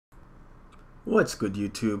What's good,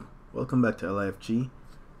 YouTube? Welcome back to LIFG.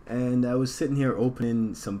 And I was sitting here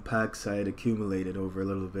opening some packs I had accumulated over a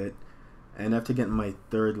little bit, and after getting my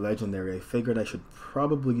third legendary, I figured I should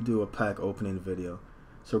probably do a pack opening video.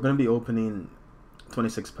 So we're going to be opening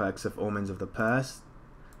 26 packs of Omens of the Past,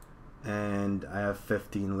 and I have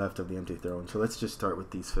 15 left of the Empty Throne. So let's just start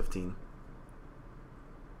with these 15.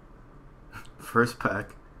 First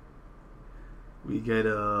pack, we get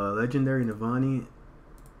a legendary Navani.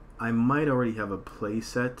 I might already have a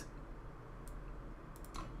playset,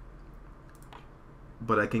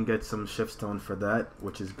 but I can get some Shiftstone for that,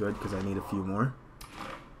 which is good because I need a few more.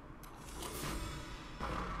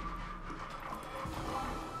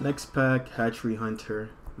 Next pack, Hatchery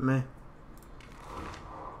Hunter. Meh.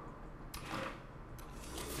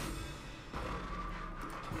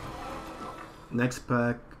 Next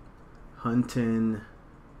pack, Hunting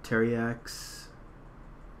Teriax.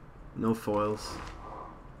 No foils.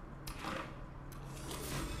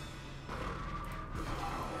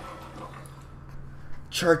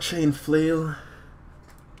 Charchain Flail.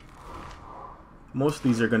 Most of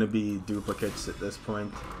these are going to be duplicates at this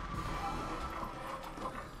point.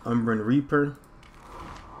 Umbran Reaper.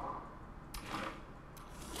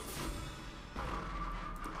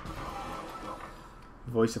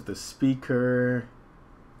 Voice of the Speaker.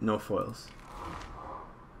 No foils.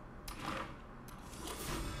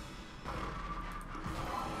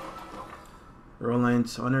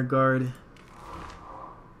 Rolliance Honor Guard.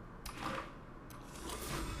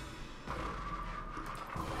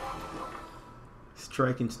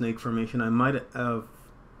 Strike and Snake Formation. I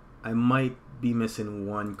might be missing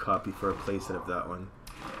one copy for a playset of that one.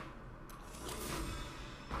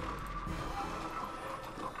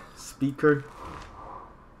 Speaker.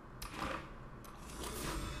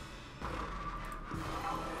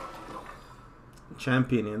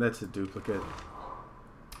 Championing, that's a duplicate.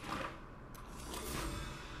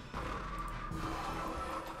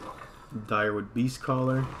 Direwood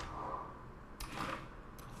Beastcaller.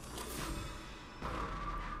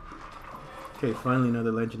 Okay, finally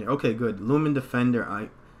another legendary. Okay, good. Lumen Defender.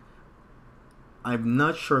 I'm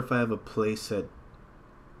not sure if I have a playset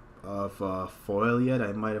of foil yet.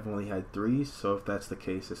 I might have only had 3, so if that's the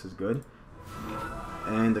case, this is good.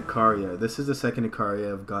 And Icaria. This is the second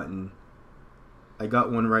Icaria I've gotten. I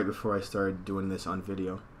got one right before I started doing this on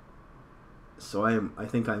video. So I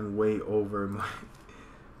think I'm way over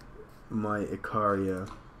my Icaria.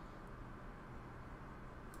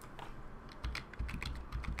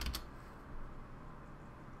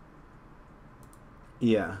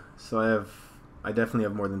 Yeah, so I definitely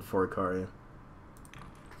have more than 4 Icaria.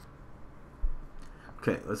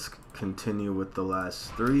 Okay, let's continue with the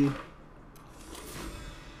last 3.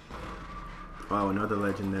 Wow, another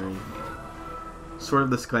legendary. Sword of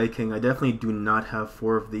the Sky King. I definitely do not have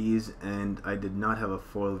 4 of these, and I did not have a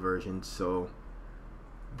foil version, so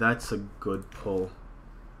that's a good pull.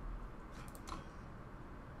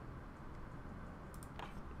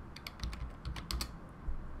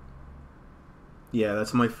 Yeah,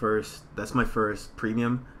 that's my first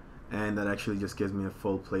premium, and that actually just gives me a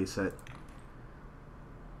full playset.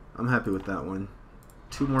 I'm happy with that one.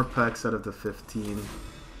 2 more packs out of the 15.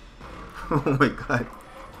 Oh my god.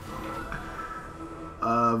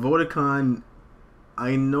 Vodacon,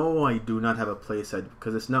 I know I do not have a playset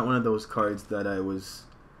because it's not one of those cards that I was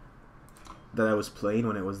playing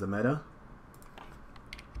when it was the meta.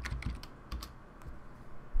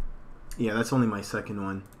 Yeah, that's only my second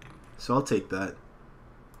one, so I'll take that.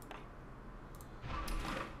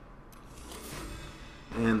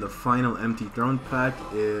 And the final Empty Throne pack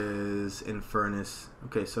is Infernus.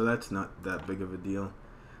 Okay, so that's not that big of a deal.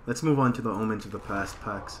 Let's move on to the Omens of the Past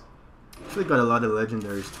packs. Actually got a lot of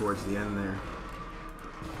legendaries towards the end there.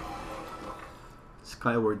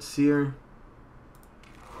 Skyward Seer.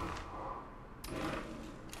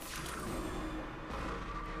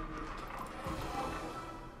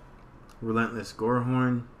 Relentless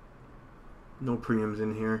Gorehorn. No premiums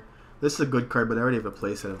in here. This is a good card, but I already have a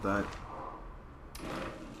playset of that.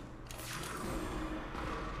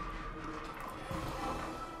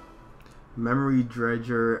 Memory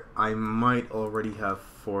Dredger. I might already have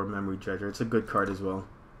 4 Memory Dredger. It's a good card as well.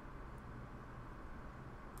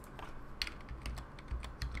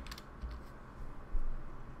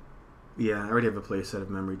 Yeah, I already have a playset of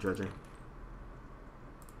Memory Dredger.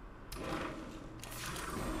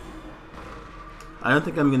 I don't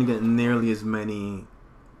think I'm going to get nearly as many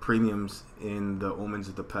premiums in the Omens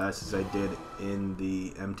of the Past as I did in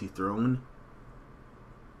the Empty Throne.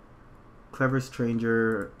 Clever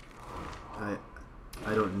Stranger.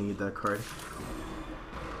 I don't need that card.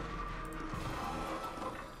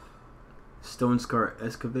 Stone Scar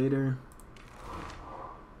Excavator.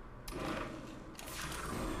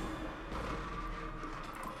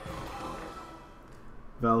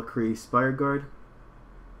 Valkyrie Spire Guard.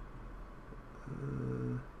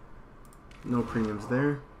 No premiums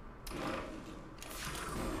there.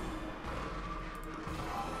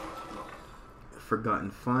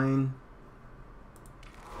 Forgotten Fine.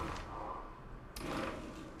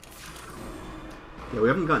 Yeah, we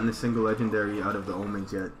haven't gotten a single legendary out of the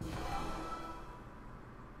Omens yet.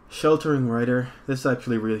 Sheltering Rider. This is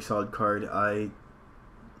actually a really solid card. I'm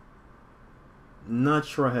not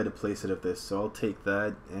sure I had to place it at this, so I'll take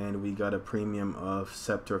that. And we got a premium of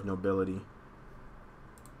Scepter of Nobility.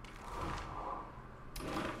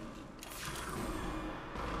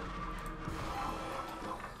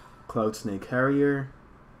 Cloud Snake Harrier.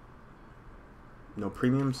 No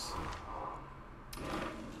premiums.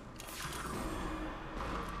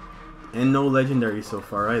 And no legendary so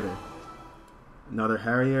far either. Another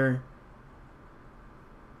Harrier.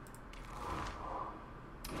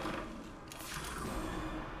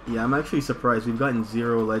 Yeah, I'm actually surprised. We've gotten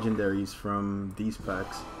 0 legendaries from these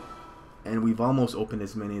packs. And we've almost opened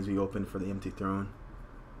as many as we opened for the Empty Throne.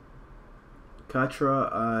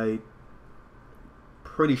 Katra, I'm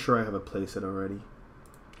pretty sure I have a playset already.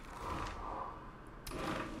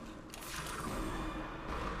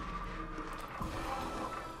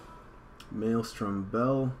 Maelstrom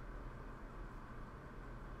Bell.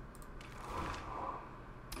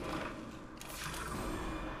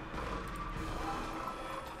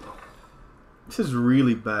 This is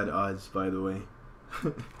really bad odds, by the way.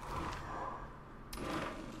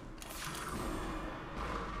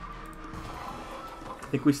 I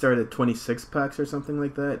think we started at 26 packs or something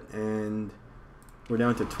like that, and we're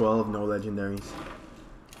down to 12, no legendaries.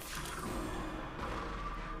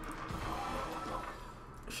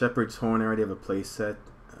 Shepherd's Horn, I already have a play set.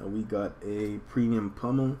 We got a premium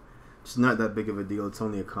pummel. It's not that big of a deal, it's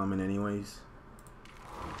only a common anyways.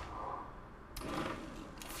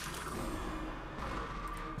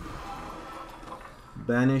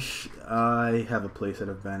 Banish, I have a playset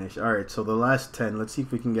of Banish. Alright, so the last 10, let's see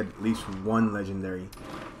if we can get at least one legendary.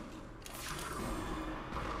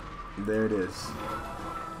 There it is.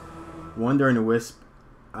 Wonder and Wisp,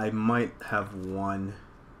 I might have one.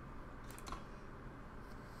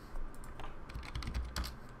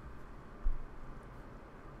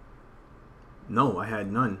 No, I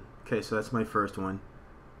had none. Okay, so that's my first one.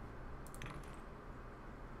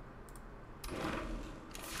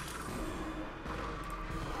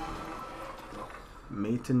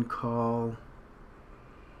 Matin Call.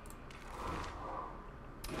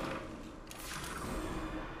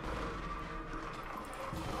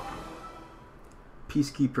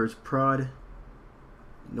 Peacekeeper's Prod.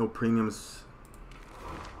 No premiums.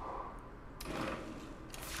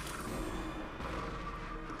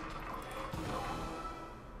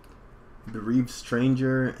 Bereaved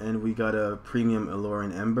Stranger, and we got a premium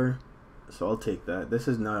Alluring Ember, so I'll take that. This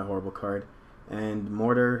is not a horrible card. And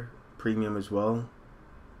Mortar premium as well.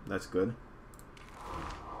 That's good.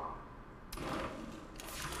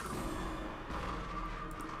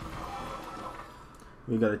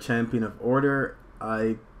 We got a Champion of Order.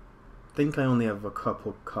 I think I only have a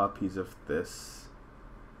couple copies of this.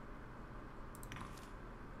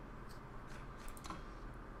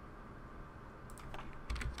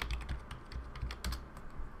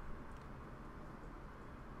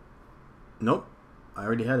 Nope, I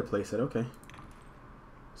already had a playset. Okay,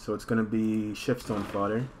 so it's gonna be Shiftstone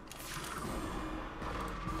Fodder,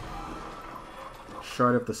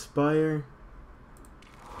 Shard of the Spire,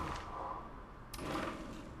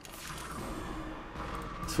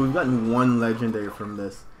 so we've gotten one legendary from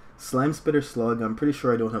this. Slime Spitter Slug, I'm pretty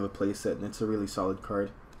sure I don't have a playset, and it's a really solid card,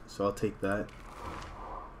 so I'll take that.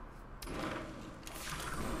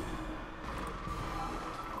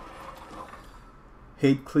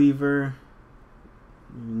 Hate Cleaver.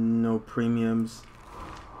 No premiums.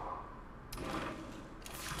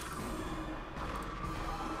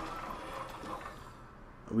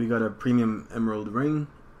 We got a premium Emerald Ring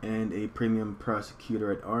and a premium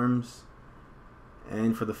Prosecutor at Arms.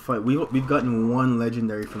 And for the fight, we've gotten one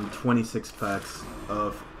legendary from 26 packs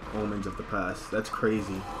of Omens of the Past. That's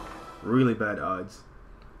crazy. Really bad odds.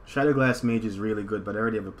 Shadowglass Mage is really good, but I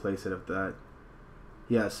already have a playset of that.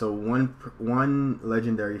 Yeah, so one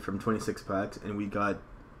legendary from 26 packs, and we got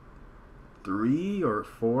 3 or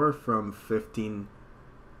 4 from 15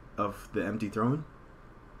 of the Empty Throne.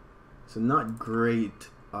 So not great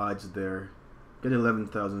odds there. Get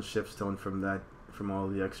 11,000 Shiftstone from that, from all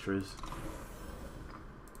the extras.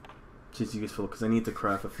 Which is useful because I need to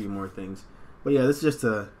craft a few more things. But yeah, this is just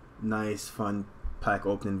a nice, fun pack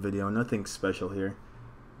opening video. Nothing special here.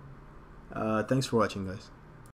 Thanks for watching, guys.